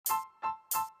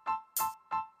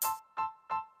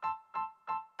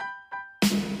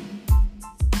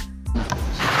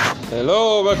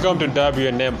Hello, welcome to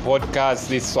WNM Podcast.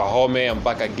 This is Swahome. I'm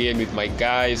back again with my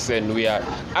guys, and we are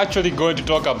actually going to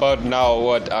talk about now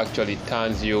what actually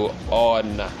turns you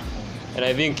on. And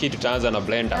I think it turns on a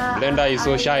Brenda. Brenda is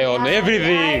so shy on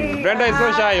everything. Brenda is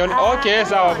so shy on. Okay,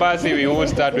 so basi we will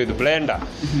start with Brenda.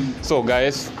 So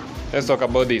guys, let's talk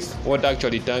about this. What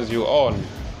actually turns you on?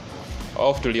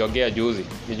 Off tuliongea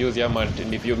juzi ama a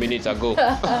few minutes ago.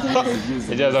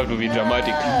 It just have to be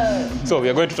dramatic. So we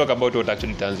are going to talk about what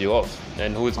actually turns you off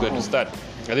and who is going to start.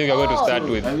 I think we are going to start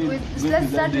with let's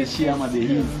start with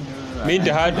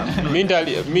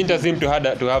Minta seemed to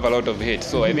have a lot of hate,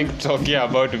 so I think talking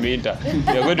about Minta,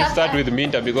 we are going to start with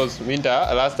Minta because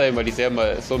Minta last time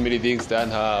alisema so many things turn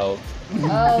her off.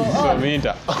 So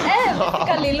Minta.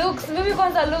 Basically looks. Maybe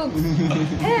kwanza looks.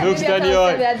 Looks turn you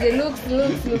on. Looks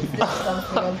just comes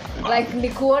from. Like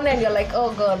nikuona and you're like,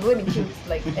 oh god, when it's cute.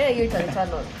 Like, you can turn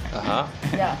on.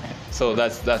 Yeah. So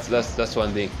that's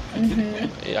one thing.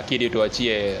 Akili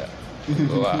tuachie.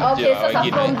 Okay,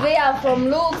 sasa from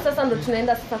looks sasa ndo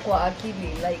tunaenda sasa kwa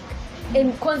akili like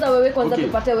kwanza wewe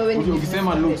tupate wewe ni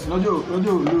ukisema looks unajua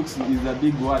looks is a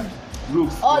big word.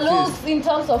 Looks in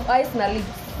terms of eyes na lips.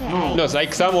 No, it's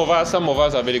like some of us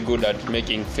are very good at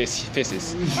making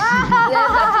faces. Like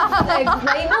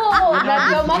I know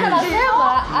that your mama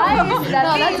nasema eyes that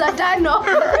no, that's a tano.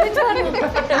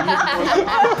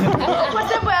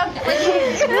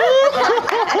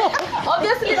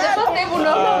 Obviously the first time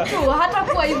unaona tu hata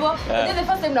kwa hivyo the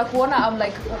first time nakuona I'm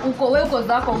like uko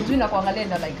zako ujui na kuangalia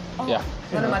na like yeah.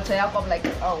 Unaona macho yako I'm like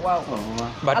oh wow.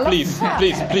 But please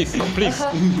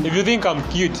if you think I'm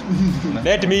cute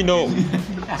let me know.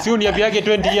 Soon you be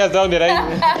 20 years down the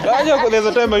line. There's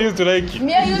a time I used to like you.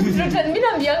 Me I used to mimi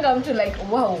nambianga mtu like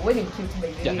wow when you cute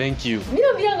baby. Yeah, thank you. Mimi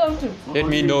nambianga mtu. Let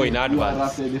me know in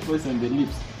advance. The face and the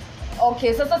lips.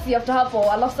 Okay, sasa si after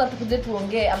hapo alafu sasa tukuje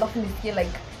tuongee alafu nisikie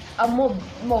like I'm more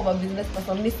of a business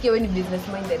person. Nisikie when you business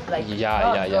minded like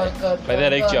yeah. But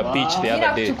then I liked your pitch the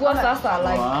other day. Kuchukua sasa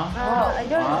like I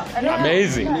don't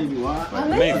Amazing.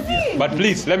 But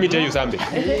please let me tell you something.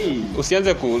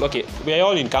 Usianze cool. Okay, we are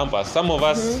all in campus. Some of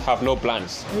us have no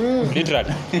plans.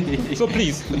 Literally. So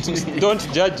please don't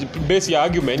base your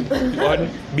argument on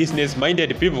business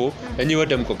minded people and you want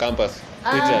them to campus.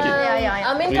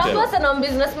 I'm in campus and I'm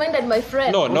business minded, my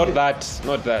friend. No, not that.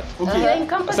 Okay.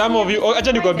 Some of you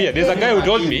actually nikwambia there's a guy who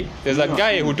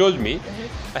told me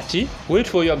ati wait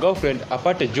for your girlfriend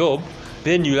apart a job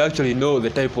then you'll actually know her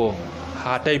type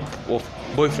of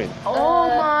boyfriend. Oh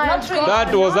my god.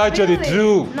 That was actually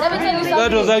true. Let me tell you something.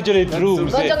 That was actually true.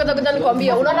 Ngoja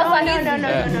nikwambia. Unaona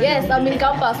sahihi? Yes, I'm in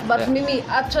campus but mimi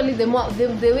actually the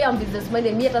way I'm business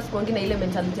minded mimi hata sikuangi na ile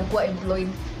mentality ya kuwa employed.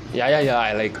 Yeah,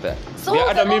 I like that. So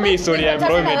hata mimi story ya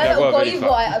employment ya kwa very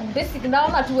far. Basic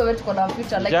naona tu wewe tuko na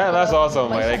future like. Yeah, that's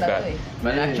awesome. I like that.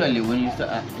 But actually when you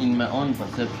start in my own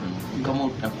perception kama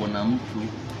utakuwa na mtu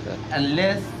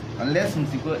unless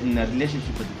msiko in a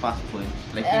relationship at the first point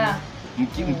like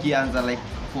mkianza like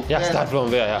start from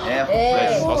there.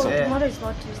 Yes, awesome. Tomorrow is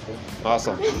not Tuesday.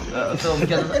 Awesome. So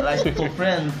like for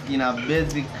friends in a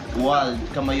basic world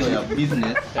kama hiyo ya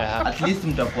business at least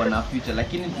mtakuwa na future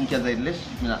lakini mkianza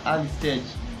relationship in an early stage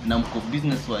na mko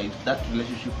business wise that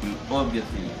relationship will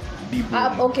obviously be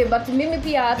boring. Okay, but mimi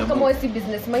pia hata kama wewe si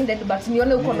business minded but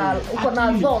nione uko na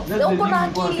thoughts uko na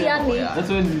akili yani. That's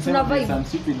when you say some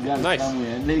stupid girls nice.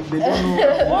 Somewhere like they don't know.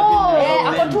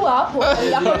 Ako tu hapo.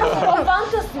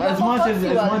 As much as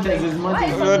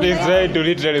God is trying to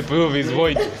literally prove his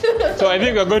point. So I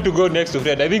think we're going to go next to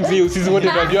Fred. I think sisi wote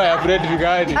tunajua ya Fred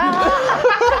regarding.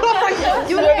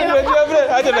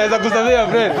 Acha naweza kusamea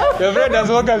Fred. The Fred as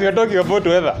long as you're talking about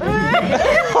weather.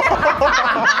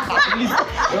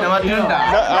 Na matunda.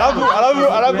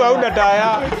 Alafu hauna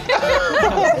taya.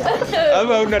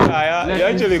 You're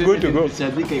actually good to go.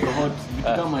 Shabika iko hot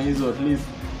kama hizo at least.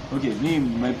 Okay,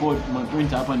 my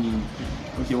point hapa ni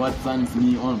okay what turns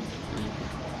me on.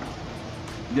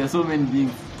 There are so many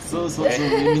things. So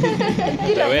many.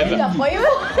 The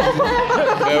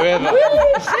weather.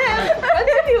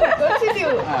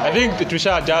 Continue. I think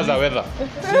tushajaza weather.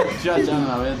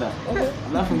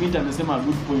 Alafu Minta amesema a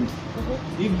good point.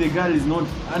 If the girl is not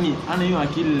ana hiyo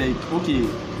akili like okay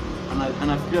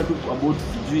anafikiria tu about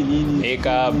sijui nini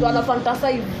makeup ana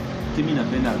fantasize. Kimi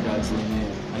napenda girls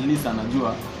wenyewe at least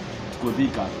anajua tuko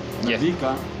dhika na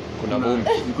dhika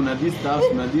kuna this stuff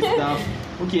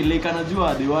okay like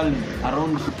anajua the world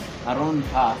around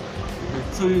her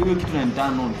so hiyo kitu na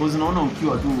mtano because unaona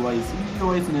ukiwa tu wise hiyo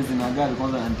wise na girl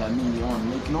kwanza anatani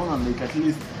on like unaona like at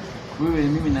least wewe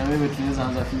mimi na wewe tunaweza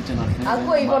anza future na friends.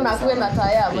 Akuwe hivyo na akuwe na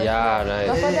taya. Yeah, nice.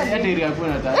 Hata ile akuwe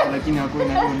na taya lakini akuwe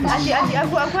na hiyo.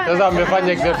 Sasa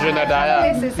amefanya exception na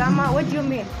taya. What do you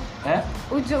mean?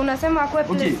 Uje unasema akuwe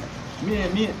place. Okay.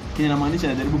 Mimi kinamaanisha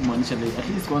najaribu kumaanisha at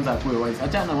least kwanza akuwe wise.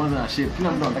 Achana kwanza na shape.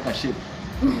 Kila mtu anataka shape.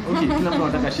 Okay, kila mtu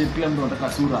anataka shape, kila mtu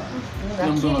anataka sura.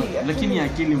 Kila mtu lakini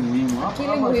akili muhimu. Akili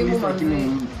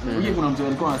muhimu. Okay, kuna mtu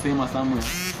alikuwa anasema somewhere.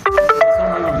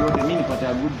 Sasa hiyo ndio mimi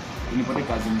nipate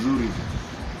kazi nzuri.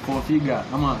 4 figure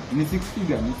ama ni 6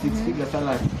 figure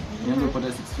salary. Nianze kupata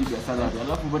 6 figure salary.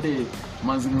 Alafu upate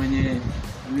manzi mwenye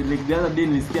like the other day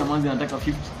nilisikia manzi anataka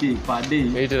 50k per day.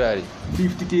 Literally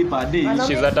 50k per day.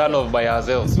 She's a turn off by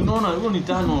herself. So unaona hiyo ni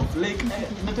turn off. Like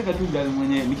nataka tu gari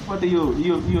mwenye nikipata hiyo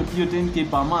 10k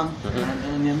per month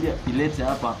niambia ilete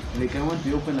hapa. Like I want to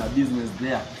open a business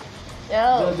there.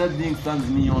 Yeah. That thing stands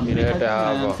me on.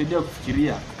 Nisaidia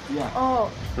kufikiria. Yeah. Oh.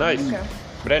 Nice. Okay.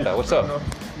 Brenda, what's up?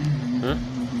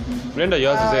 Brenda, you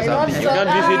have to say something. You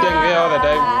can't be sitting there all the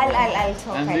time. I'll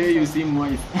talk. And there you seem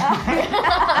wise.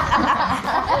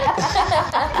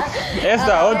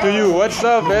 Esther, on to you. What's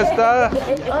up, Esther?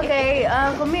 Okay,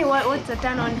 for me, what's a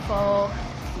turn on for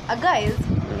a guy?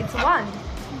 It's one.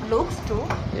 Looks too.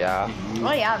 Yeah.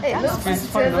 Oh yeah. Looks.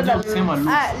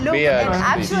 Look, Beard. and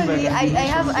actually, I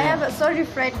have a sorry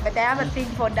Fred, but I have a thing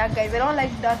for dark guys. I don't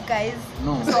like dark guys.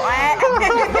 No. So I.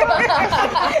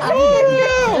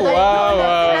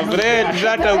 Wow. Fred,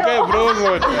 shut up, okay,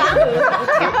 brozone.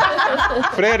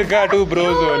 Fred got 2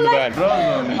 brozone, man.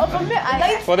 Oh, for me,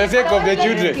 For the sake of the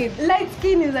children. Light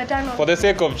skin is a turn on. For the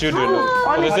sake of children.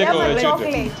 For the sake of the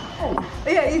children.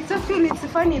 Yeah, it's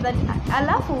funny that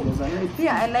alafu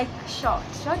pia I like short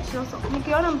also.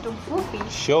 Nikiona mtu mfupi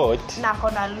Short. na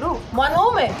kona look.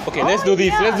 Mwanaume. Okay, let's do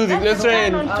this. Let's try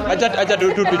and acha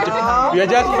do picture. We are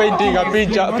just painting a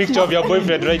picture of your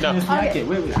boyfriend right now. Okay,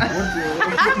 wait.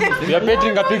 We are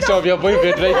painting a picture of your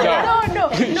boyfriend right now. No.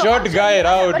 Short guy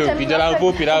round, kijana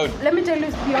mfupi round. Let me tell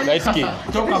you beyond Light skin.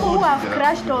 people who have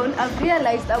crashed on, I've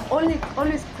realized I'm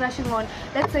always crashing on.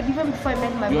 Let's say even before I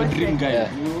met my Your boyfriend. dream guy.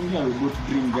 You are a good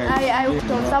dream guy. I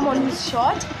looked on someone who's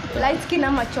short, light skin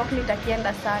ama chocolate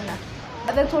akienda sana.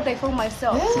 But that's what I found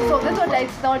myself. So that's what I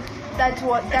thought that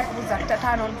was a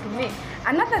turn on to me.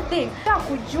 Another thing,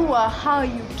 kujua how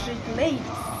you treat ladies.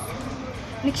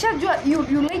 Nikishajua you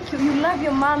love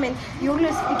your mom and you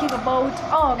always speaking about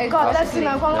God, that's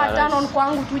inakwanga turn on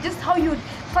kwangu to just how you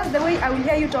first the way I will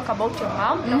hear you talk about your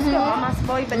mom, not your mama's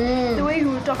boy, but the way you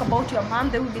will talk about your mom,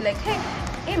 they will be like, hey,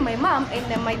 my mom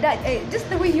and my dad, just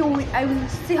the way I will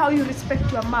see how you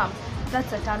respect your mom.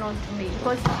 That's a turn on to me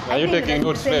because Are you taking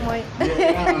good step?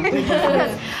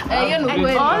 And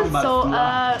also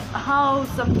how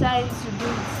sometimes you do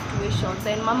situations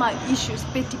and mama issues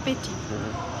petty.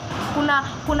 Kuna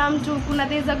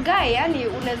there's a guy yani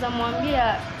unaweza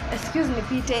mwambia excuse me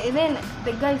Pete and then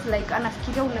the guy is like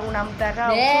anafikiria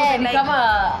unamdharau. Yeah, so, like,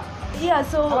 kama yeah,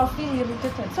 so I feel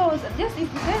irritated. So just if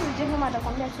there's a gentleman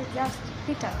atakwambia just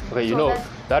Peter. Okay, you so know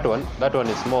that one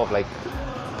is more of like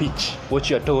pitch. What's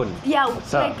your tone? Yeah,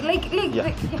 Sa- like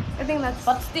yeah. I think that's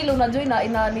But still unajua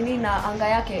ina nini na anga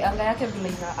yake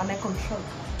vile ana control.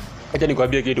 Acha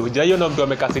nikwambie kitu. Hujaiona mtu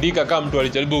amekasirika kama mtu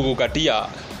alijaribu kukatia.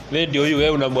 Ndio huyu wewe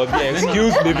unamwambia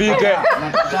excuse me Pete.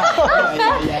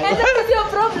 That's your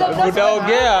problem.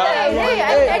 Utaongea.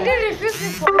 I didn't refuse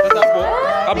it.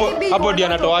 Hapo ndio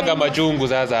anatoaga machungu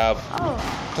sasa hapo. Oh.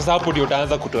 Sasa hapo ndio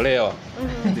utaanza kutolewa.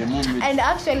 The moment. And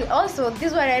actually also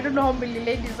this one I don't know how many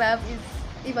ladies have is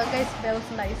if a guy smells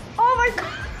nice. Oh my god.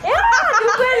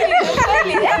 Kweli.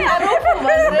 Harufu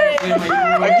mazee.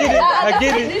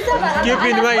 Lakini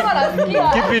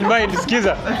keep in mind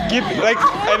skiza. I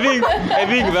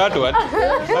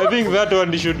think that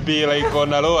one should be like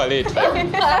on a lower rate.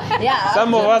 Yeah.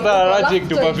 Some of us are allergic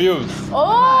to perfumes.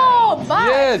 Oh, but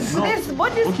Yes. this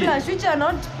body splash which are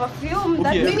not perfume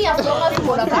that Mimi as long as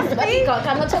kuna kasi basi ka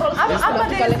natural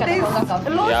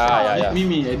Yeah.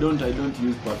 Mimi I don't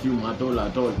use perfume at all.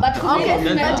 But but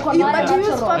you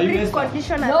use fabric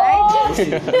conditioner, No. right?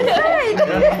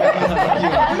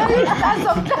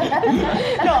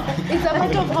 No, it's a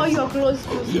matter of how your clothes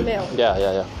will smell.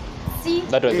 Yeah. See?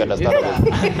 That one is understandable. I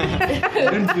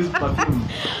don't use perfume.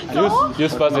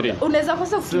 Use Vaseline. Unaweza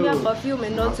kosa kutumia perfume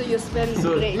and also you smell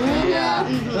great. Yeah,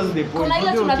 that's the point. kuna ile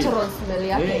Okay. natural smell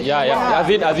yake. Yeah.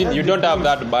 As in you don't have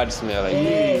that bad smell. Like.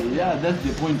 Yeah, that's the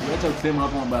point. Acha kusema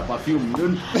hapo mambo ya perfume. You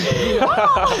don't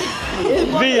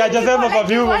Hajasema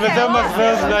perfume, amesema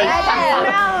smells nice.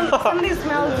 Somebody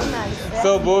smells nice.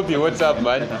 So Bobby, what's up,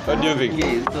 man? What do you think?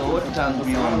 Okay, so what turns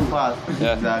me on first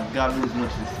Yeah. is a girl who is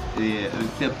not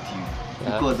receptive.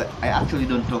 Because I actually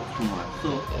don't talk too much. So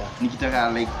nikitaka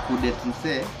like kudate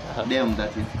mse dem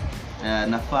that is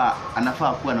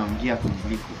anafaa kuwa anaongea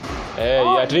kumliko.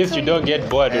 At least you don't get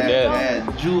bored with them.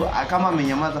 Juu kama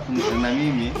amenyamaza kunitana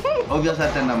mimi obviously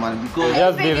atenda mal because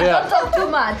just be there. Don't talk too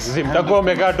much. Mtakuwa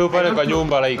umekaa tu pale kwa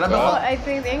nyumba like I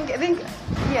think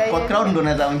kwa crowd ndo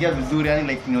naweza ongea vizuri, yani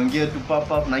like niongee tu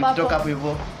pop na nikitoka hapo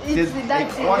hivyo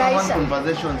one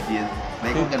conversation yes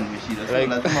like you can be so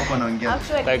lazima kwa naongea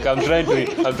like I'm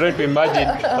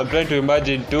trying to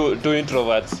imagine two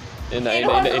introverts in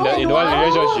one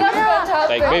relationship.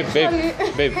 Like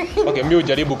babe okay, me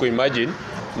ujaribu kuimagine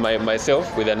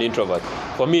myself with an introvert.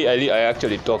 For me, I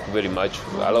actually talk very much,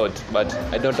 a lot, but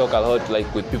I don't talk a lot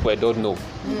like with people I don't know.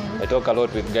 I talk a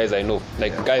lot with guys I know,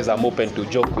 like guys I'm open to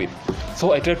joke with.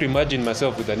 So I try to imagine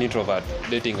myself with an introvert,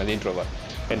 dating an introvert,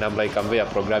 and I'm very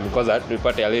programming because I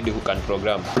report a lady who can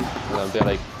program, and I'm there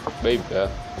like, babe,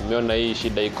 umeona hii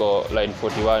shida iko line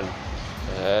 41.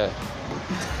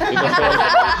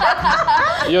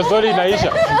 Hiyo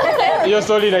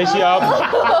story inaishia hapo.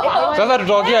 Sasa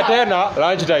tutaongea tena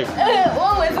lunch time.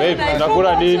 Babe,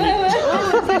 nakula nini?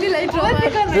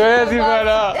 Siwezi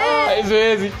bana.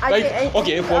 Siwezi. Like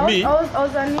okay, for me I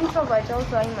was an introvert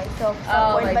also in myself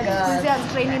but I'm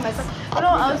training myself. You know,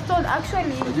 I was told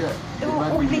actually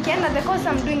ukienda because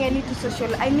I'm doing I need to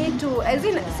social, I need to as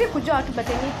in si kujua watu but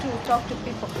I need to talk to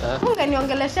people. Munga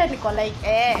niongelesha niko like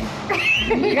yeah,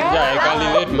 I can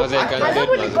relate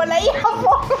niko like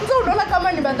hapo. So unaona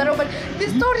kama ni badaro but the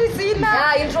story sina.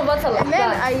 Yeah, introverts are like and then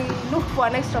that. I looked for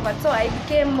an extrovert so I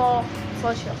became more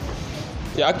social.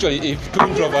 Yeah, actually if two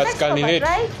introverts can relate,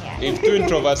 right? if two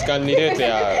introverts can relate,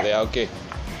 they are okay.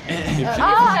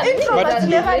 Introverts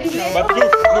never relate. But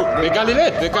look, they can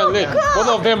relate. Both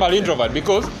of them are introvert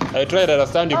because I try to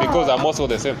understand you because I'm also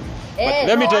the same. But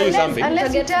let me tell you something.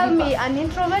 Unless you tell me an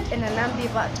introvert and an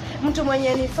ambivert. Mtu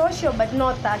mwenye ni social but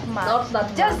not that much. Not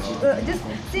that just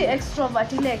see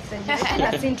extrovert ile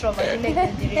exaggerated na introvert ile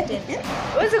exaggerated.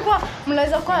 Wewe kwa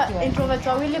mnaweza kuwa introvert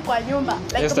wawili kwa nyumba.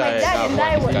 Like Yes,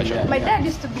 my dad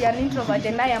used to be an introvert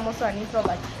and I am also an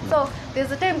introvert. So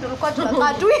there's a time tulikuwa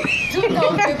tunakaa tu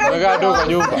Tunakaa tu kwa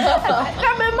nyumba.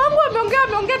 Kama mama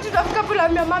ameongea tutafika pula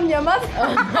mama nyamaza.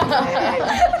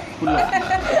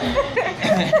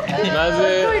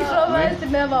 So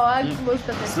introverts never work most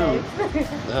of the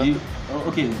time.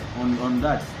 Okay, on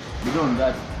that, beyond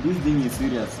that, this thing is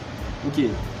serious. Okay,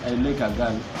 I like a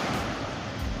girl.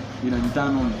 You know,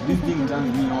 turn on. This thing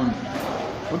turns me on.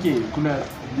 Okay,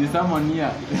 there's someone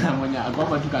here mwenye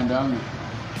akwapa tu kando yangu.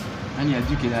 Ani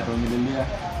ajuke na tongelelea.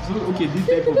 So okay, this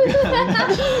type of girl.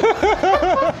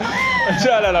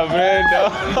 Chala na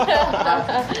Brenda.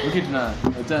 Okay,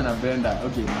 tuna na Brenda.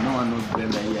 Okay, no one knows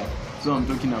Brenda here. So I'm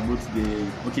talking about the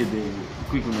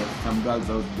quickness, some girls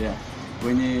out there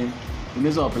wenye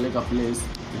unaweza wapeleka place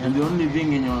and the only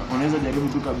thing yenye unaweza jaribu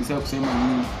tu kabisa kusema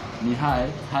ni hi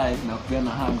na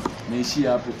kupeana hugs na ishi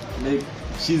hapo like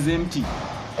she's empty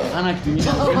ana kitu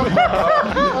kingine.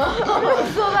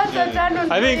 So that's a turn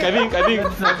on. I think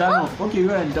That's a turn off. Okay,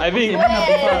 well, I think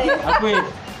hapo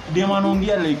dem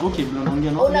anaongea like okay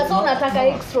unaongea no. Unataka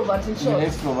extrovert in short.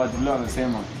 Extrovert leo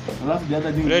anasema. Alafu the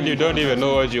other thing Freddy, you don't even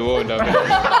know what you want. I'm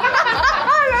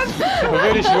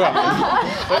very sure.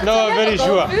 No, I'm very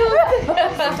sure.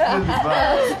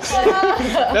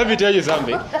 Let me tell you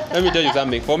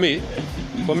something. For me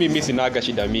mimi sinaga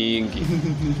shida mingi.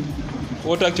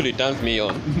 What actually turns me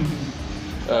on?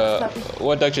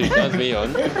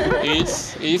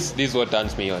 Is this what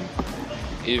turns me on?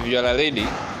 If you are a lady,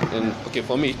 and okay,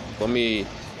 for me,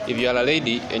 if you are a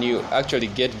lady and you actually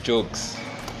get jokes,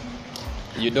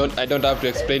 I don't have to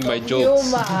explain my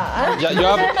jokes. You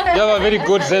have a very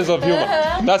good sense of humor.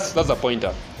 That's a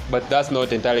pointer, but that's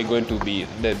not entirely going to be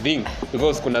the thing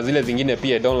because kuna zile zingine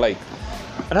pia I don't like.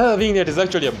 Another thing that is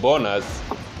actually a bonus,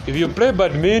 if you play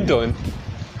badminton,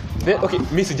 then okay,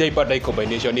 me sijaipata hii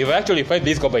combination. If I actually find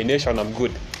this combination, I'm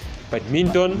good.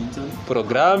 Badminton,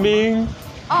 programming.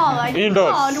 Oh my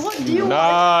indoors. God, what do you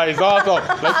Nice, awesome.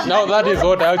 Like, now that is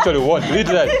what I actually want,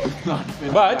 literally.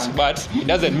 But it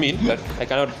doesn't mean that I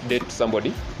cannot date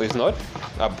somebody who is not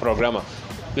a programmer.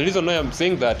 The reason why I'm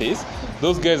saying that is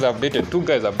two guys I've dated,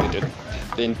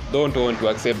 they don't want to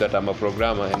accept that I'm a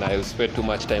programmer and I'll spend too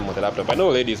much time on the laptop. I know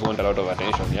ladies want a lot of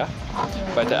attention, yeah?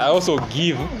 But I also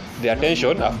give the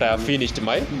attention after I've finished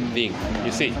my thing,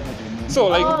 you see? So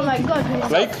like, oh my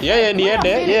God, like yeah,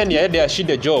 I should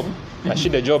the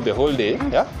job the whole day,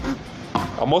 yeah?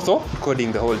 I'm also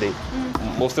coding the whole day.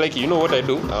 Most likely, you know what I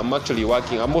do? I'm mostly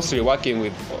working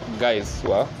with guys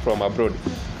who are from abroad.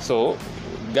 So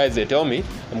guys, they tell me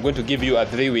I'm going to give you a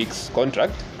 3 weeks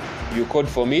contract you code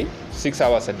for me 6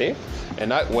 hours a day,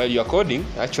 and while you're coding,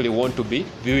 I actually want to be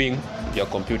viewing your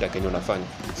computer kenye unafanya.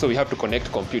 So we have to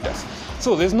connect computers.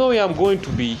 So there's no way I'm going to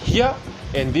be here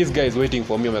and this guy is waiting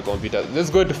for me on my computer. That's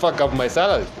going to fuck up my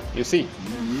salary, you see.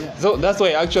 So that's why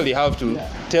I actually have to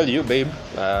tell you, babe,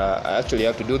 I actually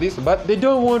have to do this, but they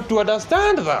don't want to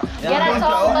understand that.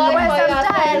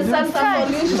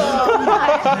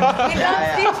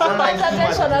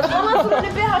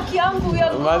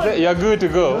 You're good to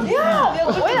go. Yeah.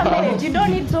 Wait a minute, you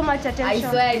don't need so much attention. I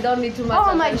swear I don't need too much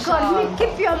Oh my attention. God, me,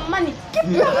 keep your money.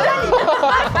 Keep your money.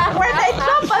 When I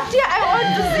drop a tear, I want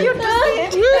to see you to see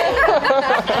it.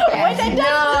 When I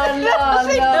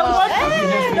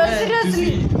no,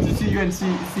 seriously. To see you and see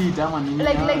it,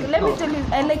 Like, let me tell you,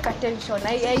 I like attention.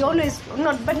 I always,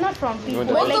 not from people. I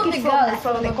Most like of it the girls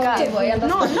from the from the girls. No,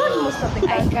 not most of the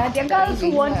girls. The girls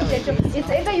who want attention. It's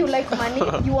either you like money,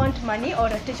 you want money, or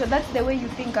attention. That's the way you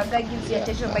think a guy gives you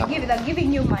attention, by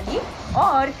giving you money,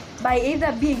 or by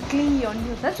either being clingy on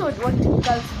you. That's what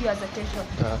girls view as attention.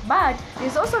 But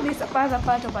there's also this other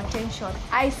part of attention.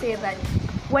 I say that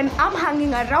when I'm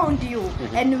hanging around you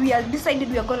and we are decided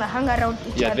we are gonna hang around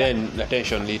each other. Yeah, then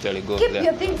attention literally goes Keep there.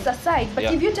 your things aside. But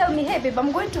if you tell me, hey babe,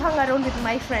 I'm going to hang around with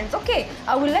my friends, okay,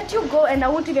 I will let you go and I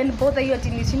won't even bother you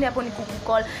until you hapo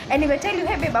call. And if I tell you,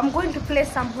 hey babe, I'm going to play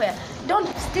somewhere, don't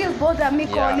still bother me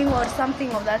calling or something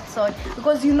of that sort,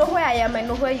 because you know where I am, I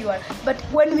know where you are. But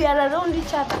when we are around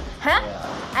each other,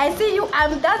 I see you,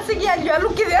 I'm dancing here and you are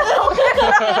looking there.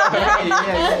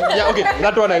 Yeah, okay,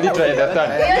 that one I literally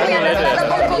understand.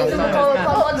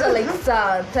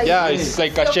 Yeah, it's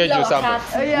like a schedule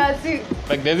something. Yeah, see.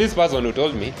 Like there's this person who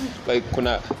told me, like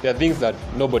there are things that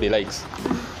nobody likes.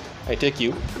 I take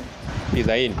you,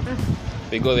 pizza in.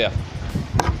 We go there.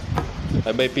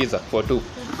 I buy pizza for 2.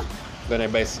 Then I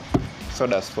buy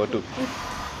sodas for 2.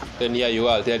 Then here you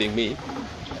are telling me,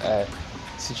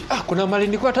 kuna mali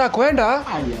nilikuwa nataka kwenda.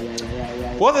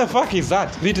 What the fuck is that?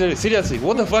 Literally, seriously,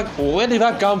 what the fuck? Where did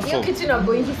that come from?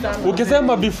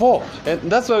 Ukisema before,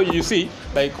 and that's why you see,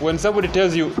 like when somebody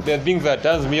tells you the things that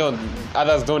turns me on,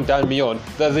 others don't turn me on.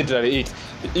 That's literally it.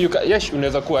 Yes,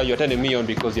 unaweza kuwa you're turning me on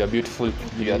because you're beautiful,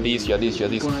 you're this.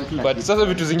 But sasa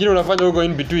vitu zingine unafanya huko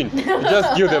in between. You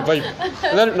just give the vibe.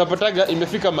 And then unapataga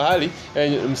imefika mahali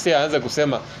msee aanza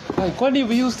kusema, kwani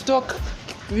we used to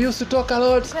talk a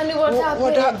lot.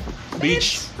 What happened?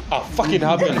 Bitch. Fucking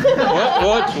happened.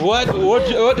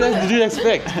 What else did you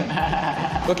expect?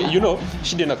 Okay, you know,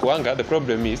 shida inakuanga, the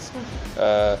problem is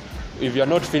if you're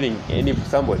not feeling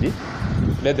somebody,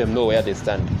 let them know where they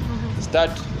stand.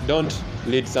 Don't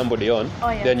lead somebody on,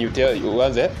 then you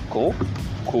anze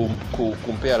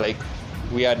compare, like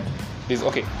we had this.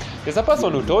 Okay, there's a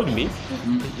person who told me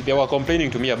they were complaining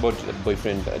to me about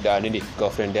boyfriend,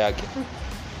 girlfriend yake.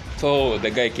 So the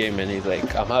guy came and he's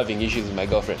like, I'm having issues with my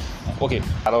girlfriend. Okay,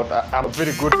 I'm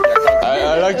very good.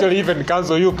 I'll actually even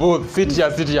cancel you both. Sit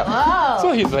here. Wow.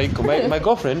 So he's like, my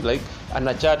girlfriend, like,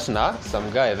 ana chat na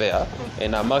some guy there,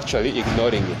 and I'm actually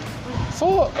ignoring it.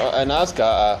 So and ask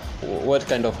her, what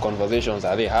kind of conversations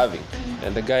are they having?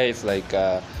 And the guy is like,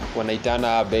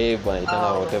 wanaitana babe,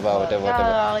 wanaitana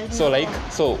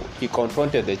whatever. So he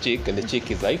confronted the chick, and the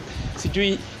chick is like,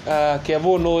 sijui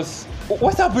Kevo knows.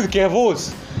 What's up with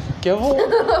Kevos?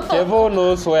 Kevo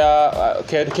knows where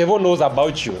Kevo knows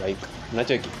about you, like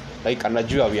nacheki, like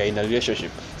anajua we are in a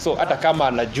relationship. So hata kama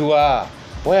anajua,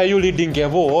 why are you leading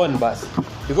Kevo on bus?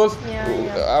 Because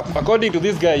according to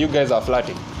this guy, you guys are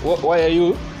flirting. Why are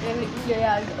you?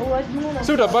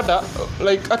 So utapata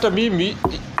like hata mimi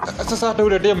sasa hata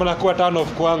ule dem anakuwa turn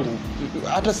off kwangu.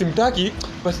 Hata simtaki,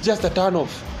 but just a turn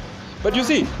off. But you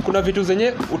see, kuna vitu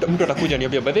zenye mtu atakuja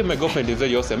niambia, but then my girlfriend is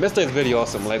very awesome. Esther is very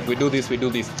awesome. Like we do this.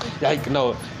 Like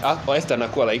now, Esther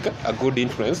anakuwa like a good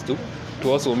influence to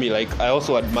also me. Like I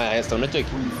also admire Esther.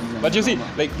 But you see,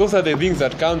 like those are the things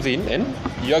that comes in, and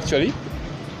you actually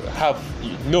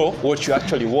know what you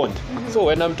actually want. So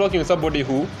when I'm talking to somebody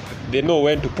who they know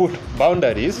when to put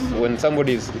boundaries when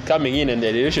somebody is coming in the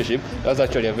relationship, that's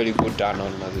actually a very good turn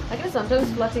on. I guess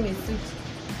sometimes flirting is sweet.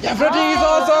 Yeah, flirting is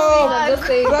awesome.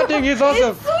 Flirting is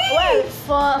awesome. Well,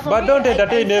 for but me, don't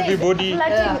entertain everybody.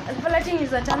 Flirting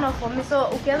is a turn off for me. So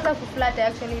ukianza kuflirt, I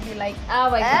actually be like, oh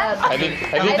my god. I think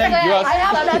you are. I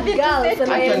have nothing to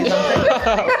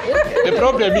say. The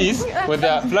problem is when they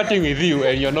are flirting with you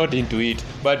and you're not into it.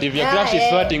 But if your crush is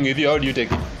flirting with you, how do you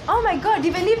take it? Oh my god,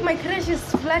 even if my crush is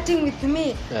flirting with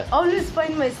me, I always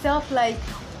find myself like,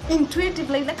 intuitive,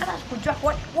 like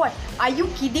what are you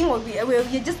kidding, or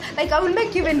we just like I will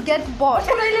make you even get bored.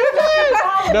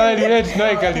 No, I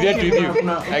can relate with you.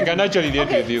 I can actually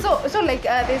relate with you. So like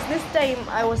there's this time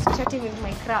I was chatting with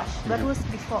my crush. That was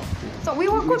before. So we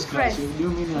were good friends.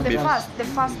 The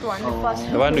first one.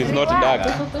 The one who is not dark.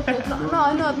 No,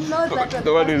 that.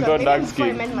 The one who is not dark before I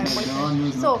skin. met my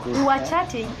boyfriend. So we were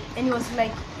chatting, and he was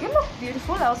like, "You look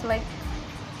beautiful." I was like,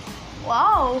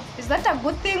 wow, is that a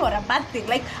good thing or a bad thing?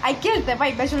 Like, I killed the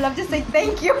vibe. I should have just said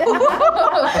thank you.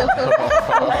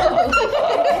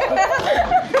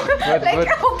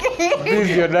 Like, okay. This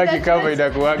is your lucky cover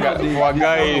inakuaga for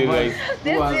guy like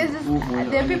This is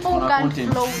the people who can't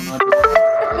flow.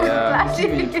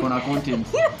 Kuna content.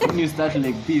 When you start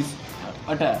like this,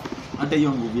 hata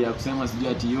hiyo nguvu ya kusema sijui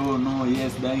ati no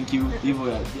yes thank you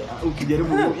hivyo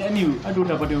ukijaribu yani hata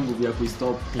utapata hiyo nguvu ya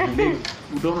kuistop.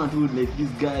 Utaona tu like this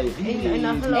guy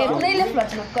kuna ile flow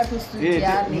tunakuwa tu sweet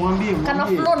yani mwambie kana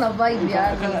flow na vibe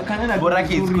yani kana bora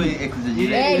kisikwe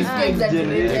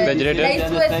exaggerated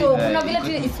like so kuna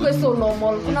vile isikwe so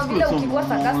normal, kuna vile ukikuwa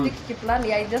sarcastic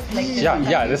kiplani I just like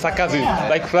yeah the sarcasm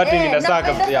like flirting in a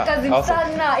sarcasm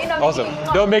awesome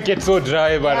don't make it so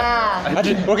dry but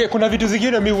okay kuna vitu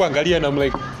zingine mimi huangalia and I'm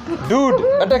like dude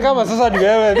hata kama sasa ni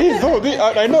wewe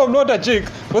I know I'm not a chick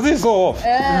but this is so off.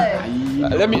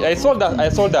 I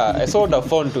sold a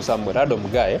phone to some random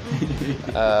guy.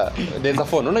 There's a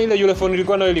phone. Unaona ile phone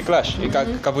ilikuwa nayo ili crash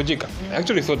ikavujika. I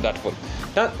actually sold that phone.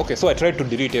 Okay, so I tried to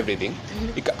delete everything.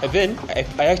 Then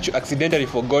I actually accidentally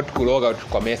forgot to log out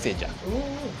kwa messenger.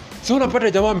 So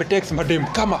unapata jamaa ametext madem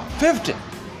kama 50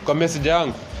 kwa messenger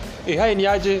yangu. Hi ni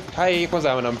aje? Hi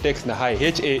kwanza anamtext na hi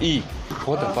HAE.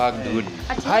 What the fuck dude?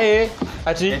 Hi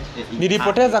ati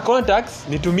nilipoteza contacts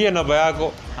nitumie namba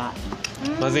yako.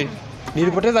 Mazi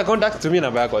nilipoteza contacts tumie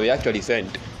namba yako. They actually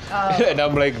sent. And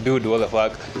I'm like dude what the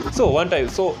fuck. So one time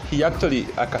so he actually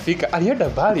akafika alienda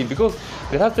bali because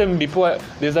the last time before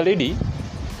there's a lady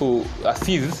who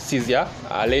Cizia,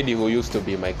 a lady who used to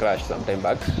be my crush some time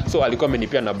back. So alikuwa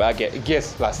amenipia namba yake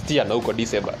guess last year na huko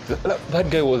December. That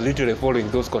guy was literally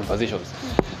following those conversations.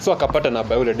 So akapata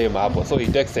namba yule dem hapo. So he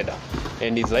texted her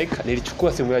and he's like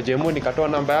nilichukua simu ya Jemo nikatoa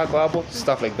namba yako hapo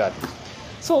stuff like that.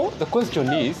 So the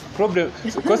question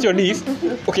is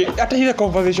okay hata ile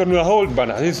conversation we hold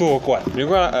bana this is so awkward.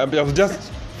 I was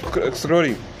just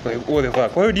scrolling like what the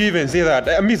fuck why do you even say that?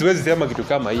 I miss siwezi sema kitu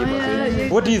kama hiyo.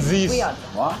 What is this?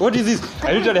 What is this?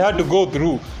 I literally had to go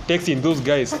through texting those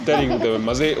guys telling them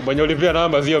mazee banyolipia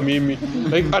namba sio mimi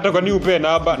like hata kwa nini upe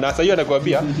namba na sasa hiyo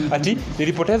anakuambia ati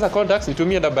nilipoteza contacts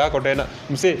nitumie namba yako tena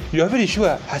mse you are very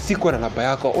sure hasikuwa na namba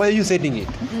yako why are you sending it?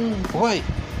 Why?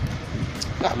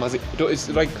 Mazee it's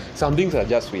like some things are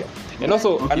just weird. And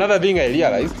also another thing I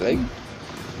realized like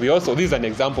this is an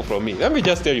example from me. Let me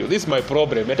just tell you, this is my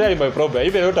problem. Entirely my problem. I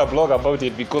even wrote a blog about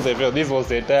it because I felt this was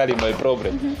entirely my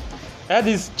problem. I had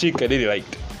this chick I really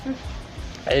liked.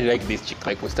 I really liked this chick.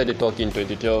 Like we started talking in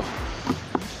 2012.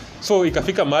 So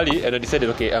ikafika mali and I decided,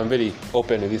 okay, I'm very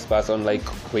open with this person. Like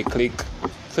we click.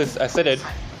 So I started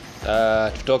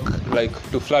to talk,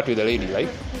 like to flirt with the lady, right?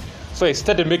 So I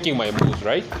started making my moves,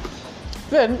 right?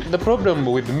 Then the problem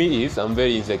with me is I'm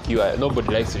very insecure.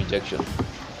 Nobody likes rejection.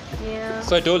 Yeah.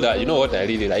 So I told her, you know what, I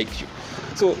really like you.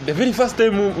 So the very first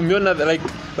time umeona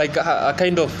like a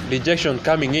kind of rejection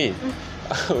coming in,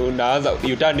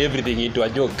 you turn everything into a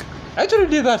joke. I actually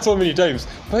did that so many times.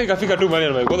 Paka ikafika tu mahali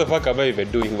I'm like, what the fuck am I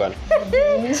even doing, man?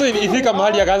 So ifika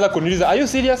mahali akaanza kuniuliza, are you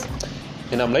serious?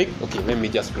 And I'm like, okay, let me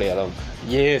just play along.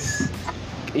 Yes.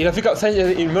 Inafika sasa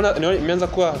imeanza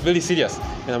kuwa very serious.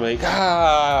 And I'm like,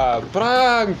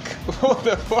 prank. What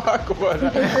the fuck,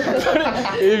 man?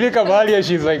 Ifika mahali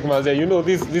she's like, Maze, you know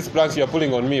these pranks you're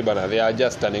pulling on me, but they are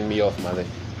just turning me off, Maze.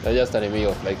 They're just turning me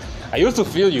off. Like, I used to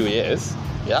feel you, yes.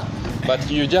 Yeah.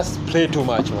 But you just play too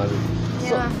much, Maze.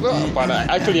 Yeah. So, but I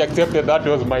actually accepted that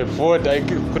was my fault. I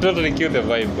could totally kill the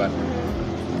vibe, but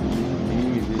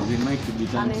anyway, the mic to be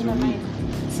turned to me.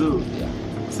 So,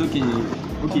 it's okay.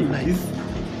 Okay, this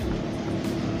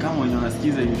kama when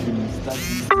unasikiza you should start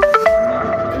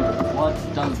what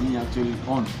turns me actually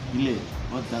on ile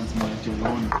what turns me actually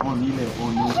on ile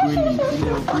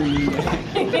ukweli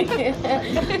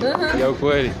ya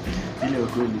ukweli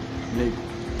like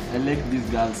I like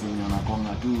these girls when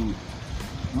wanakonga too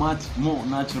much more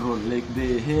natural, like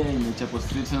the hair imechapwa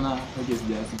straight sana. Okay,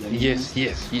 sija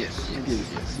yes okay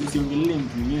usiongelee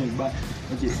mtu mwingine but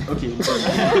okay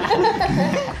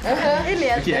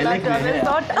Really, okay, I like the hair.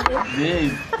 The hair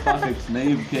is perfect na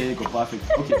hiyo pia iko perfect.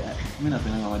 Okay, mimi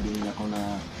napenda mademu yakona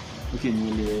okay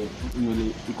nywele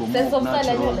iko more Sense of style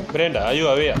natural. nywele. Brenda, are you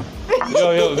aware? You are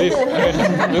aware of this?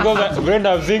 Because Brenda,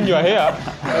 I'm seeing your hair,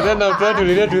 and then I'm trying to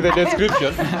relate with the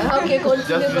description. Okay,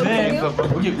 continue.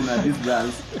 Okay, kuna these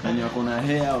girls and wako na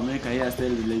hair wameka hair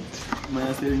style like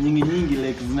my style nyingi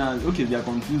like zina okay they are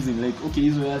confusing like okay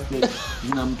hizo hair style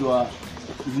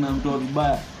zinamtoa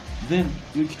vibaya, then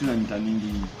hiyo kitu inanita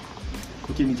mingi.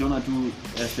 Okay, nikiona tu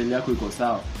style yako iko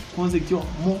sawa, kwanza ikiwa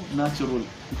more natural,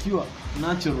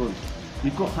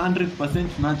 niko 100%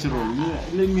 natural.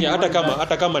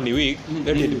 Hata kama ni wig,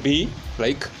 let it be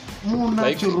like more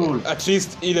natural. Like, at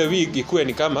least ile wig ikuwe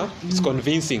ni kama it's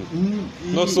convincing,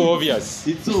 not so obvious.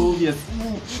 It's so obvious.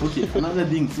 Okay, another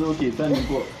thing. So okay, turn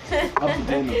go up to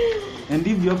 10. And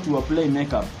if you have to apply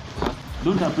makeup,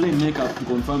 don't apply makeup to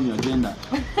confirm your gender.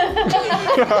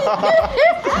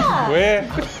 Where?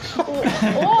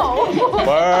 Oh.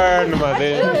 Burn, man.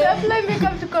 You apply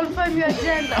makeup to confirm your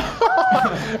gender.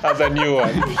 As a new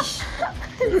one.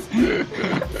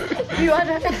 You are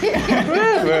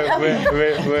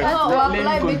Where?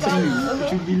 Let me continue. You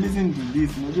should be listening to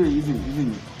this. Najua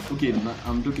isn't okay,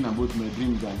 I'm talking about my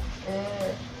dream girl.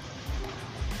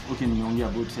 Okay, niongea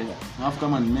about hair. Alafu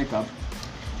kama ni makeup,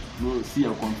 no see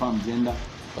you confirm gender.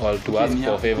 Or to ask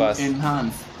for favors.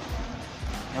 Enhance.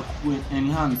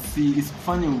 See, it's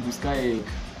funny ubuskae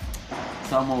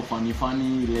somehow funny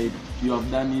like you have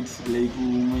done it like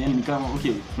ni kama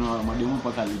okay kuna mademo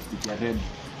paka lipstick ya red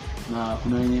na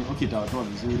kuna wenye okay tawatoa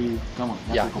vizuri kama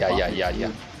Yeah.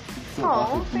 so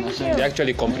Oh, perfect. thank you. They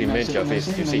actually compliment your face,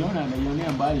 you see.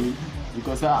 Naionea mbali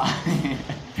because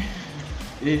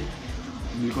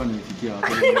nilikuwa nimefikia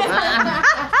wakati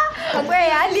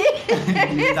Wewe ali.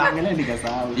 nitaangalia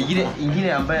nikasahau.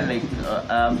 ingine ambaye like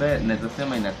ambaye naweza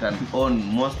sema ina turn on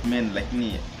most men like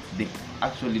me, they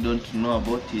actually don't know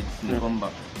about it. Ni kwamba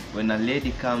when a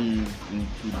lady comes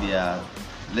into their,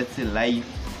 let's say, life,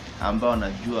 ambao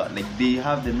wanajua like they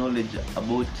have the knowledge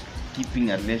about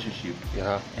keeping a relationship.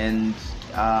 Yeah. And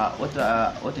what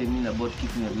I mean about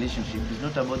keeping a relationship is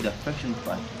not about the affection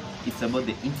part, it's about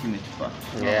the intimate part.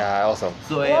 Yeah, awesome.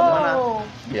 So Whoa.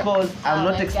 because I'm Oh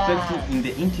not my expecting God. in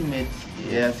the intimate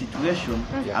situation,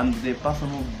 I'm the person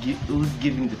who's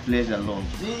giving the pleasure alone.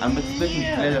 I'm expecting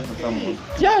pleasure for someone.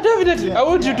 Yeah, definitely. I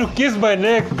want you to kiss my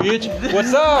neck, bitch.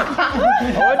 What's up?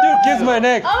 I want you to kiss my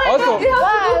neck. Also,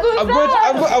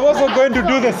 I'm also going to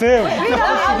do the same.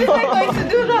 Are we not going to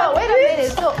do that? Wait a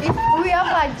minute. So if we have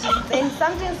virgins and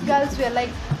sometimes girls we're like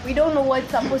we don't know what's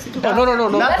supposed to happen. No.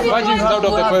 That's Virgin is out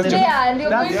of the question.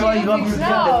 That's why you have to get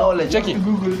the knowledge. Check it.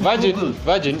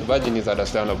 Virgin is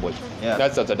understandable. Yeah.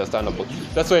 That's understandable.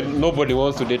 That's why nobody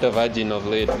wants to date a virgin of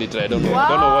late. Literally, I don't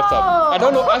know what's up. I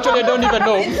don't know. Actually, I don't even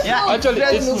know. Actually,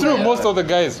 it's true. Most of the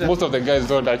guys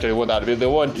don't actually want that. They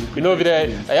want,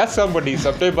 I asked somebody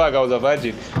some time back. I was a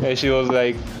virgin, and she was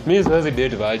like, "Me, does it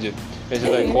date virgin?" And she's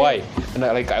like, "Why?" And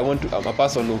I want to. I'm a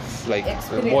person who's like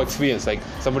more experience. Like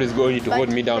somebody's going to hold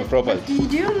me down properly. But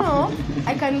do you know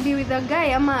I can be with a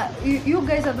guy? You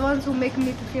guys are the ones who make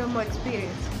me to feel more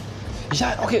experienced.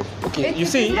 Yeah. Okay. You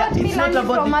It's see. not me it's not learning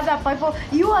about from the- other people.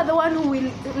 You are the one who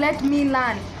will let me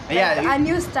learn. Yeah, A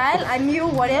new style, a new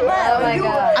whatever. Oh my you,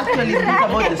 God. Actually, it's not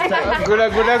about the style.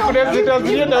 Kuna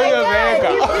zitazuia na huyo ameweka.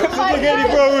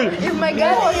 If my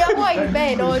girl was in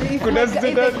bed or if Kuna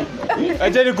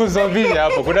achani kusafisha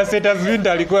hapo. Kuna status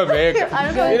Minta alikuwa ameweka.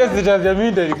 Ile status ya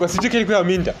Minta ilikuwa sijui ilikuwa ya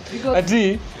Minta.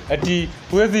 Ati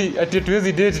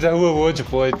tuwezi date na huo watch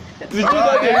point. Sijui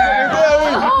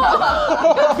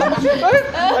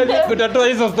ati utatoa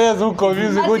hizo stairs huko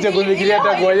music kuja kufikiria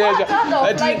hata kuonyesha.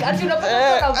 Ati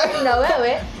unapata kutoka na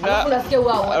wewe, alafu unasikia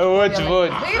wao. Watch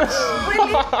point.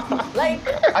 Like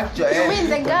Actually, you mean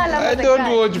the girl I or the don't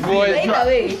guy? watch boy. in a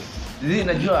way.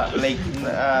 najua like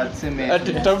tuseme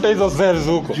Ati tafuta hizo stairs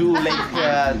huko. juu like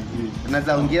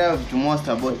naweza ongea vitu most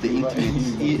about the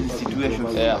intimate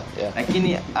situations. Yeah.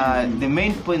 Lakini the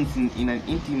main points in an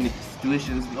intimate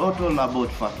situation is not all about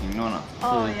fucking, no.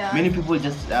 Oh yeah. Many people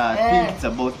just think it's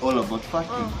all about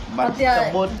fucking, but it's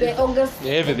about the August.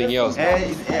 Everything else.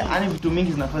 ani vitu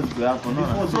mingi zinafaa ziko hapo,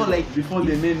 no. So like before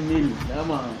the main meal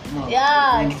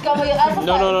Yeah, it's kama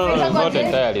No, it's not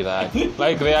entirely that.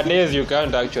 Like there are days you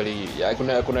can't actually.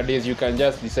 Kuna days you can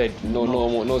just decide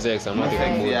no sex. I'm not like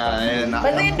that.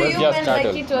 But then do you Just men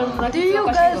cuddle. like it or Do you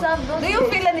guys have those? Do you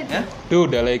feel anything?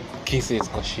 Dude, I like kisses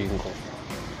kwa shingo.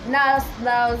 Na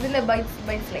zile bites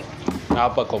like.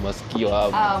 Hapa kwa masikio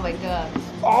hapa. Oh my god.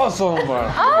 Awesome,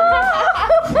 man.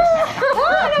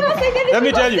 Let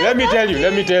me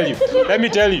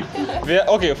tell you.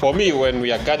 Okay, for me, when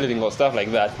we are cuddling or stuff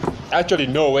like that, I actually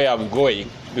know where I'm going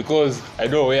because I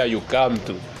know where you come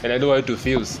to and I know how it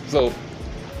feels. So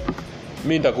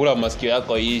mimi nitakula masikio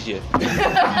yako iishe.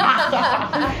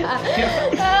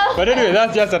 But anyway,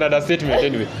 that's just another statement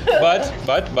anyway. But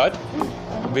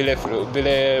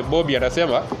vile Bobby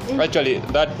anasema, actually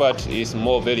that part is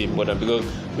more very important because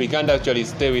we can't actually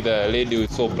stay with a lady who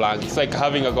is so blank. It's like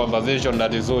having a conversation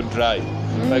that is so dry.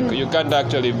 Like you can't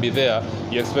actually be there,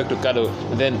 you expect to cuddle,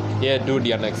 and then dude,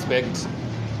 you expect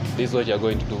this is what you're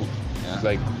going to do.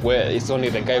 Like where it's only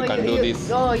the guy who can do this.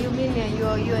 Oh, you mean you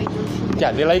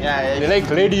Yeah, they like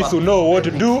ladies who know what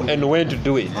to do and when to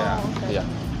do it. Yeah.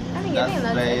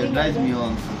 That drives me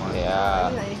on.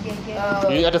 Yeah.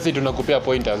 You have to see tunakupea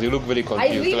pointers. You look very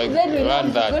confused. Like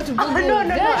run that. No.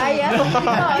 I am.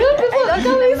 You're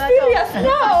serious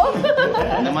now.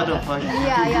 No matter what.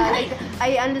 Yeah. Like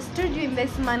I understood you in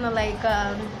this manner. Like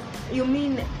you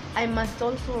mean I must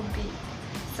also be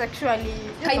sexually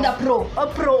Kind of pro. A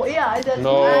pro, yeah.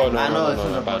 No.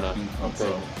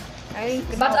 Okay.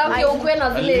 But after ukwe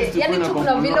na zile yani tu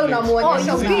kuna vile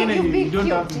unamuonyesha you be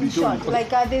cute in short. Like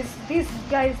this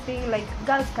guys thing, like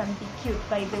girls can be cute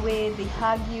by the way they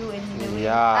hug you and the way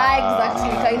exactly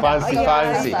kind of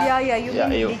fancy. Yeah, you can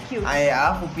be cute. I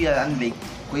have to be like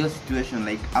for your situation,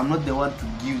 like I'm not the one to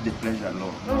give the pleasure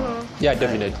alone. Yeah,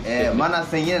 definitely. Maana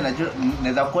sengine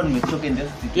naweza kuwa nimechoka in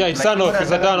this situation. Yeah, it's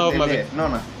a turn off man.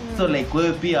 No. So like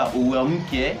wewe pia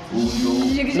uamke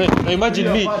no,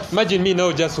 imagine me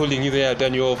now just holding you there,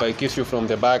 turn you off, I kiss you from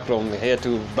the back, from the hair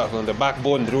to back, on the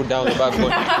backbone, through down the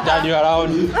backbone, turn you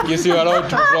around, kiss you around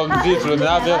from this to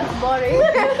that.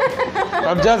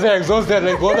 I'm just exhausted,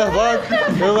 like what the fuck?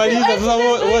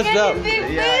 What's that?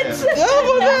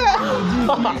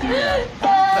 Oh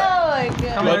my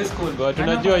god. But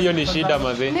tunajua hiyo ni shida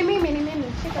mazee. Ni mimi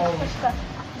shika.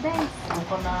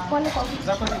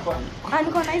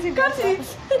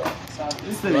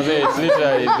 It's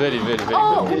literally very, very, very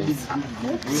good.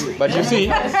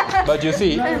 But you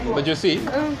see,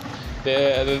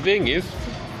 the thing is,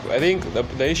 I think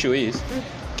the issue is,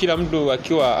 kila mtu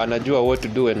akiwa anajua what to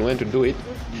do and when to do it,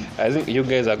 I think you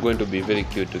guys are going to be very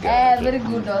cute together. Very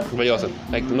good also. Very awesome.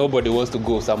 Like nobody wants to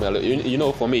go somewhere. You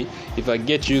know, for me, if I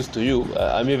get used to you,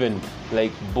 I'm even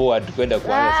like bored kwenda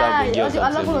kuanza something else.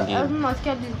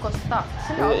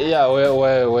 Yeah,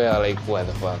 where like where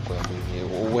the fuck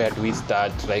where do we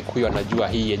start? Like huyo anajua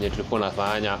hii yenye tulikuwa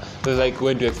nafanya. So it's like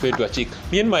when to explain to a chick.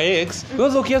 Me and my ex, it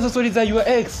was okay as stories that your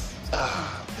ex.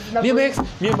 Me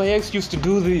and my ex used to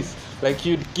do this. Like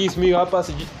you'd kiss me up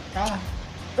as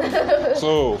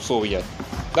so yeah,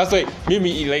 that's why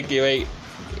Mimi like I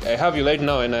have you right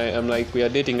now and I'm like we are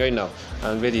dating right now.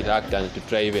 I'm very reluctant to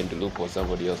try even to look for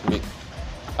somebody else.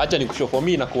 Acha nikushow for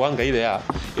me nakuanga ile ya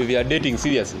if we are dating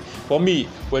seriously. For me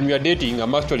when we are dating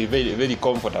I'm actually very very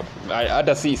comfortable. I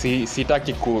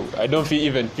sitaki I don't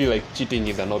even feel like cheating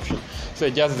is an option. So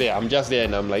I'm just there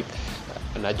and I'm like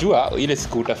najua ile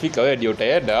siku utafika wewe ndio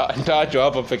utaenda nitaachwa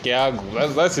hapa peke yangu.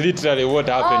 That's literally what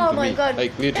happened to me. God.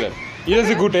 Like literally ile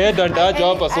siku utaenda nitaachwa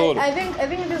hapa solo. I think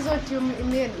this is what you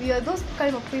mean. You are those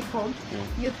kind of people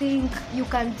you think you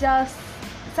can just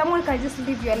someone can just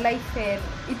live your life and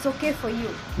it's okay for you.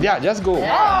 Yeah, just go.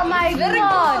 Oh my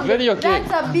god. Very okay.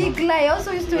 That's a big lie. I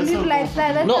also used to live like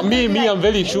that. No, me I'm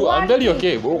very sure. I'm very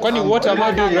okay. What am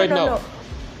I doing right now?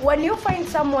 When you find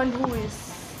someone who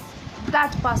is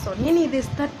that person, this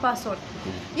third person,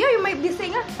 you might be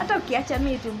saying hata ukiacha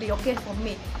me it will be okay for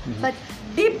me, but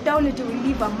deep down it will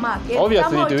leave a mark.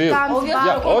 Obviously it will.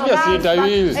 Obviously it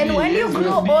will. And when you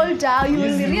grow older you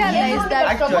will realize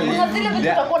that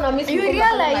you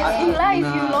realize in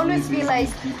life you will always feel like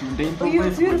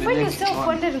you'll find yourself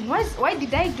wondering why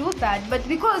did I do that, but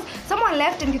because someone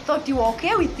left and you thought you were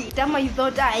okay with it ama you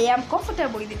thought I am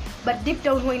comfortable with it, but deep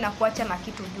down huwa inakuacha na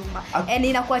kitu juma and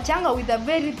inakuachanga with a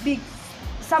very big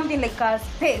something like a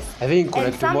space. I think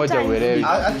kuna kitu moja uelewi.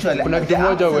 Actually, kuna kitu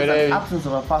moja uelewi. Absence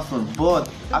of a person both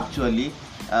actually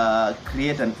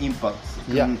create an impact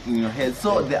in your head.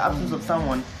 So the absence of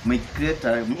someone might create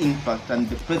an impact and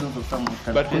the presence of someone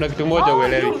can. But kuna kitu moja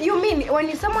uelewi. You mean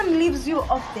when someone leaves you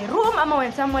off the room ama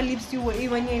when someone leaves you when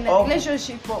you're in a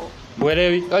relationship?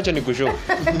 Uelewi, acha nikushow.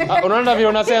 Unaona vile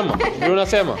unasema?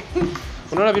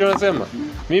 Unaona vile unasema?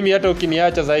 Mimi hata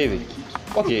ukiniacha sasa hivi.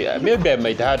 Okay, maybe I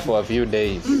might hurt for a few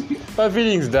days. My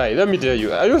feelings die. Let me tell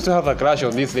you, I used to have a crush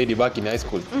on this lady back in high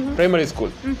school, primary school.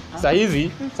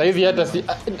 Saizi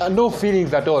hata no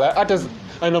feelings at all.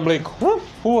 And I'm like, who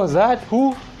was that?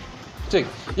 Who? Check.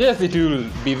 Yes, it will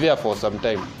be there for some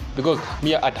time. Because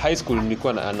me at high school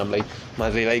nilikuwa and I'm like,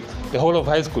 like the whole of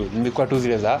high school nilikuwa tu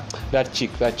zile za that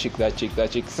chick.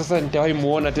 Sasa nitawahi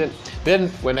muona tena. Then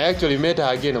when I actually met her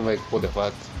again, I'm like, what the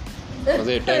fuck?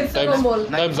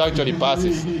 Times actually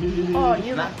passes. Oh,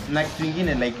 you na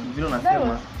kingine like vile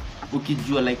unasema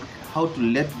ukijua like how to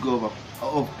let go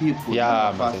of people.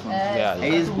 Yeah, person. yeah.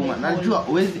 Najua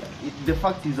the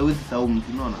fact is always sahau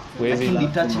mtu unaona. Like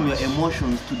detaching your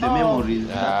emotions to the memories.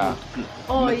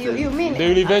 Oh, you mean they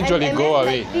will eventually go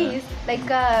away. Like this,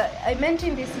 like I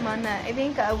mentioned this manner. I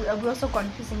think I'm also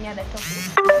confusing here the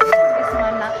topic. This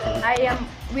manner,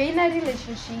 we're in a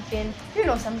relationship, and you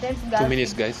know sometimes girls. 2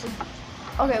 minutes, guys.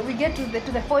 Okay, we get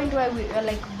to the point where we are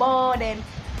like bored and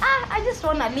I just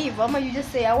wanna leave. Mama, you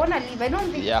just say I wanna leave. I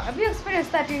don't think. Yeah. Have you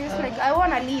experienced that? You're just like I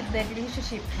wanna leave the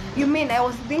relationship. You mean I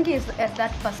was thinking it's at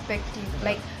that perspective,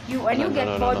 like when you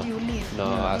get bored, you leave. No.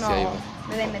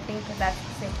 But then I think that's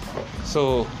the same.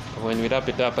 So when we wrap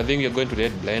it up, I think you're going to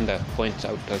let Brenda point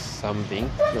out us something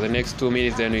for the next 2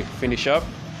 minutes, then we finish up.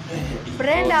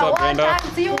 Brenda, What's up, what Brenda?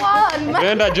 turns you on?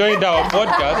 Brenda joined our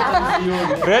podcast.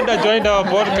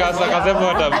 Akasema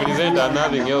watapresent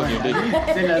nothing else you did.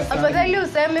 Afadhali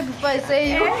useme before I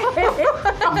say you.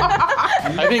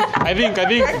 I think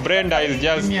Brenda is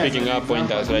just picking up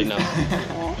pointers right now.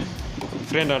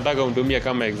 Friend anataka umtumie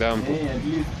kama example.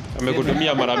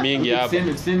 Amekutumia mara mingi hapa.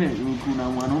 Tuseme kuna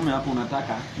mwanaume hapo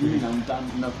unataka mimi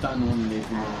na mtano only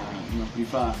na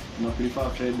prefer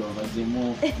Fred over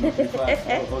Zemo. Na prefer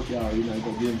okay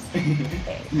like games.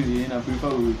 Na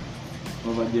prefer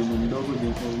over Zemo mdogo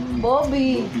Zemo.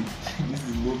 Bobby. This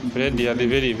is Bobby. Fred, you are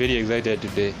very very excited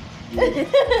today.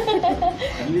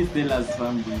 At least tell us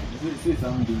something. Say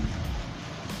something.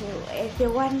 So, the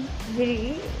one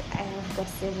very I've got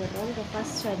several. The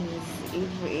first one is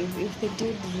if the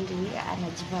dude really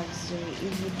anajiva vizuri,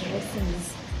 if the dressing is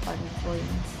on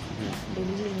point, they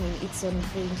really mean it's on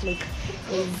point. Like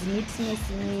there's neatness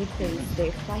in it, there's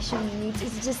the fashion in it.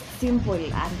 It's just simple,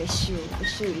 and the shoe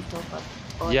will top up.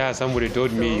 Yeah, somebody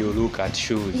told me you look at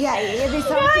shoes. Yeah, there's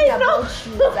something about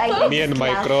shoes. Me and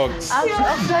my Crocs.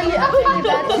 Actually,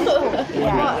 that's true.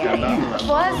 Yeah.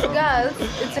 For us girls,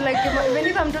 it's like even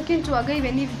if I'm talking to a guy,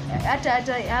 even if at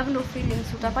I have no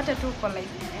feelings, utapata tu for like.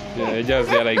 Yeah,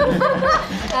 just like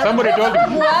somebody told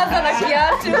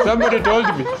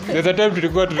me there's a time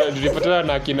tulipatana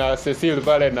na kina Cecile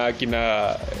pale na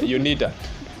kina Unita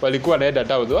walikuwa naenda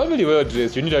town. They were very well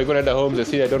dressed. Unita alikuwa naenda home.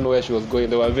 Cecile, I don't know where she was going.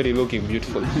 They were very looking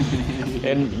beautiful.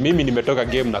 And mimi nimetoka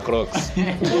game na Crocs.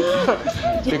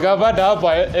 Nikapata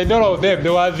hapa and all of them,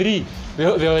 there were 3. They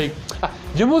were like,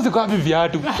 "Jamu ziko wapi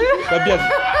viatu?" Kabia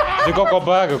ziko kwa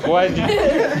bag kwaje?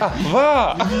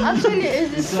 Actually,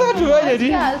 it's So do I did.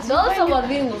 They also were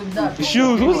dealing with that.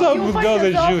 Shoes. What's up you with find girls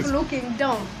and yourself shoes? looking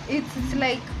down. It's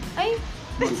like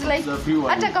it's like It's a free one.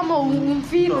 hata kama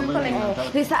umfeel uko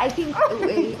like I think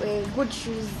good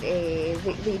shoes, they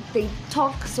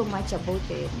talk so much about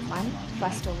the man,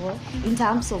 first of all, in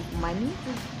terms of money.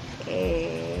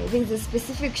 There's a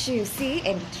specific shoe you see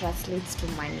and it translates to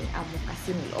money.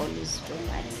 Amukasim will always do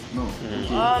that. No.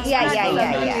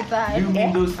 Yeah. Do you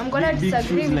mean those I'm gonna big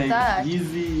disagree shoes with like that.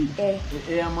 Yeezy,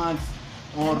 Air Max,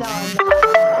 or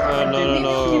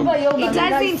No. It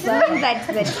doesn't mean that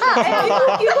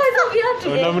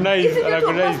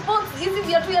hizi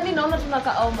viatu yani naona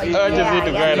tunaka oh my I god. just need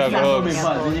to buy a Crocs.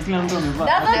 zenye kila mtu amevaa.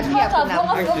 Doesn't matter as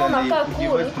long as kama unakaa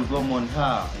cool.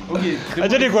 Okay.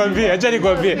 Acha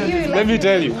nikwambie. Let me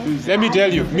tell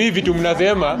you. Mi vitu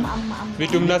mnasema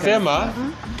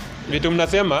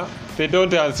they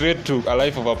don't translate to a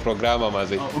life of a programmer,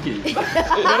 maze. Okay. In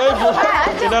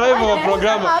a life of a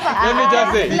programmer. Let me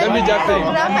just say. Let me just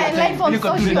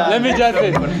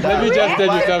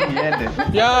tell you something.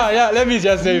 Yeah, let me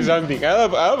just tell you something. I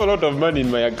have a lot of money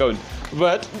in my account.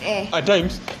 But at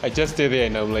times I just stay there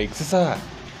and I'm like, sasa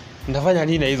nafanya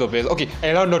nini na hizo pesa? Okay,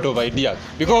 I run out of ideas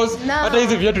because hata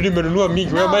hizo viatu nimenunua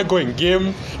mingi. Where am I going?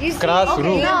 Game,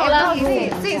 classroom.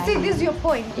 See, this is your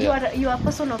point. Yeah. You are a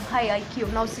person of high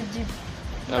IQ. Now, CG.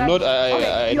 I'm not.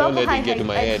 I don't let it get to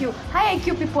my head. High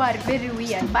IQ people are very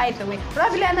weird, by the way.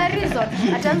 Probably ana reason.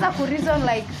 Ataanza ku reason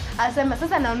like asema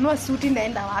sasa nanunua suti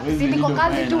naenda wapi? Si niko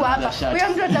kazi tu hapa. Huyo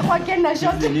mtu atakuwa kienda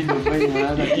short.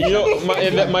 You know,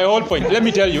 my whole point. Let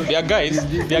me tell you, there are guys.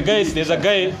 There's a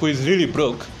guy who is really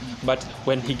broke. But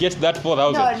when he gets that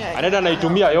 4,000, anaenda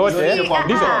naitumia yote.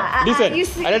 Listen.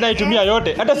 Anaenda naitumia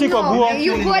yote. Hata si kwa nguo.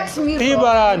 You got me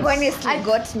wrong. Honestly,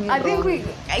 got me wrong. I think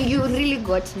you really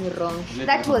got me wrong.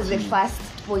 That was the first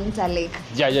pointer. Like,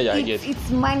 Yeah, I guess. It's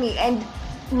money, and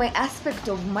my aspect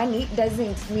of money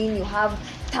doesn't mean you have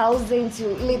thousands.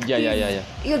 You like. Yeah.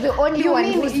 You're the only You one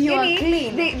mean who's you are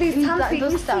clean. clean. There's something.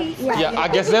 Those You stuff. see, Yeah, I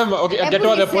guess them. Okay, I get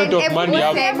all the point of money.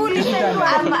 Yeah. Yeah.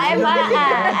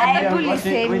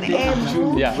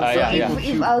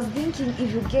 If I was thinking,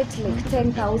 if you get like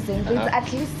 10,000, there's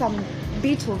at least some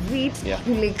bit of it,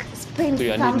 you like spend To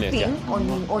your something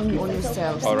needness, on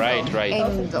yourself. All right.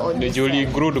 And on Did you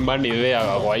include money there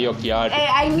kwa hiyo kiatu?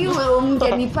 I knew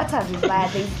mngenipata vibaya.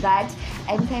 There's that.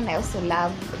 And then I also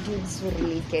love dudes who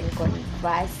really can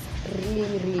converse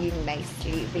really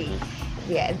nicely.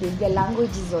 Their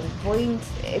language is on point.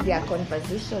 Their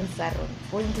conversations are on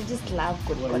point. I just love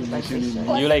good conversations.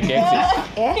 Do you like exes?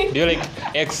 Eh? Do you like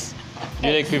ex? Do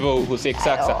you like people who say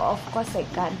saksa? Of course I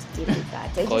can't deal with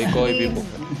that. I Koi just koi need people.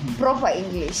 proper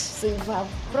English. So if you have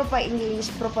proper English,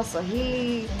 proper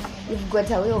Swahili, you've got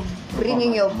a way of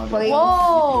bringing your point.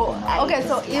 Whoa. I Okay,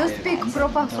 so just you love speak that.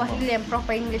 proper Swahili and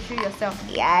proper English to yourself.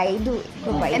 Yeah, I do.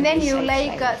 Proper And then English, you I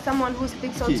like try. someone who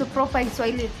speaks also proper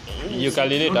Swahili. You can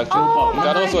relate actually. Oh You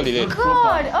can my also relate.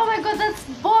 God. Oh my God, that's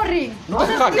boring.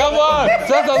 Come on.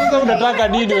 Sasa unataka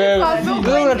nini wewe?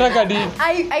 Sasa unataka nini?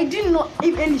 I didn't know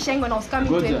if any Sheng when I was coming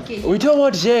to Goja. MK. We don't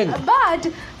want Sheng. But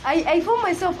I found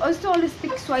myself I used to always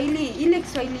speak Swahili, ile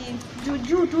Swahili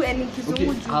juu tu and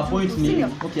kizungu juu. Her point ni Senior.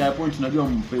 okay, her point unajua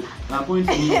mpe. Her point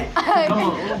ni come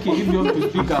on, okay, if you have to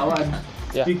speak a word,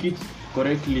 speak it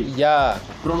correctly. Yeah.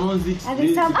 Pronounce it. And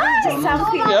there's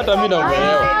something. Hata mimi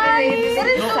naelewa.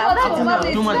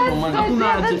 Too much for man.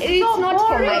 Hakuna It's not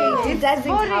for my. It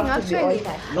doesn't Boring, have to be all actually.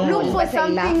 that. Look for But I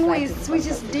love something that. which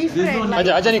is different. Like,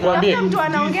 Acha nikwambie. mtu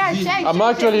anaongea Sheng. I'm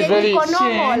actually very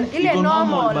normal, ile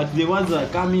normal. but the words are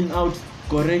coming out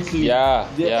correctly. Yeah,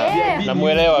 They- yeah. they are being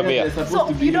Namuelewa used where pia. they're supposed So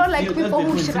to be you don't used. like That's people the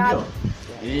who point, shrug? sindio?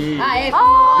 Eh.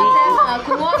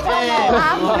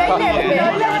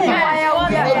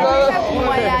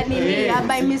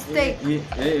 By mistake.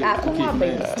 Kuma by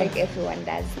mistake, everyone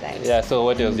does that. Yeah, so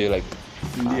what else do you like?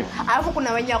 Sindio? Alafu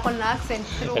kuna wenye wako na accent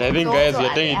through. And I think guys, we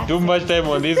are taking too much time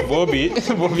on this Bobby.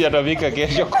 Bobby atafika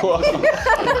kesho kwa.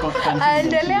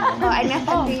 Endelea. Oh,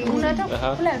 another thing.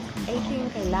 Unataka kula? I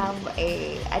think I love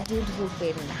a dude who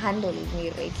can handle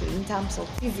me right in terms of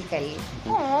physically.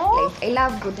 Like I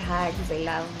love good hugs. I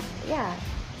love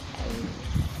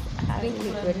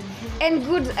really good and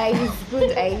good eyes,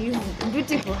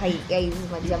 beautiful eyes.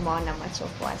 Majamaa wana macho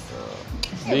kwa so.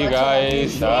 Big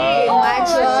eyes.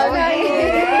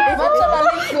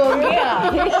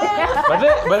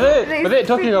 But they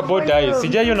talking about eyes.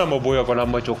 Sijaiona maboya kwa na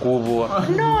macho kubwa.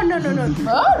 No.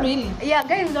 Oh, really? Yeah,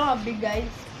 guys don't have big eyes.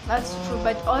 That's true,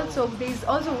 but also there's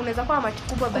also unaweza kuwa macho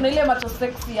kubwa Kuna but ile macho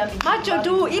sexy yani. macho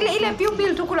tu ile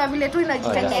pupil tu kuna vile tu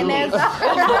inajitengeneza.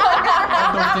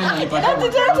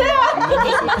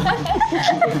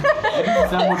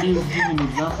 Somebody is giving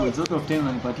examples. Out of 10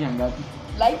 unanipatia ngapi?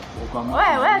 Like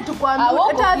Wewe tukwambie wako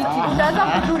utaanza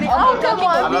kuturi au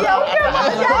utamwambia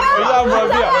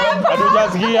Unamwambia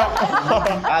hatujasikia.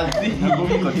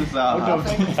 Iko tu sawa.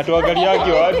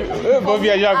 Hatuangaliaki watu.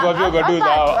 Bobby ashakwambia uko tu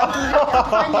sawa.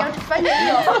 tufanye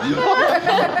hiyo.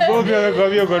 Bobby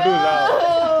amekwambia uko tu sawa.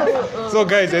 So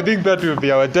guys, I think that will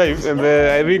be our time, and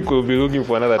I think we'll be looking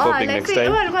for another topic next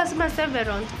time. Alikuwa sema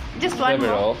several. Just one more.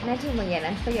 Several. Nati mwenye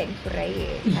ananifanya nifurahie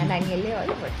ananielewa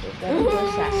hivyo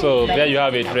tu. So there you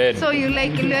have it, Fred. So you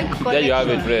like There you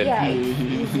have it, Fred. Yeah, it's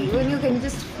easy when you can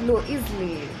just flow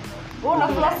easily. una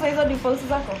plus hizo dimples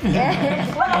zako.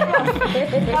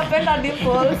 Napenda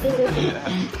dimples.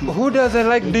 Who doesn't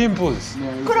like dimples?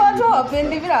 Kuna watu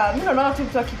hawapendi bila mimi naona tu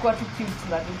mtu akikuwa tu cute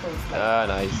na dimples. Ah,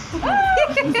 nice.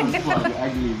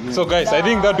 So guys, I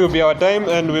think that will be our time,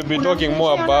 and we'll be talking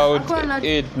more about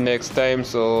it next time.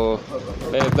 So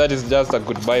that is just a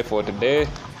goodbye for today.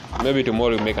 Maybe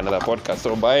tomorrow we'll make another podcast.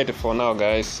 So bye for now,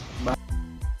 guys. Bye.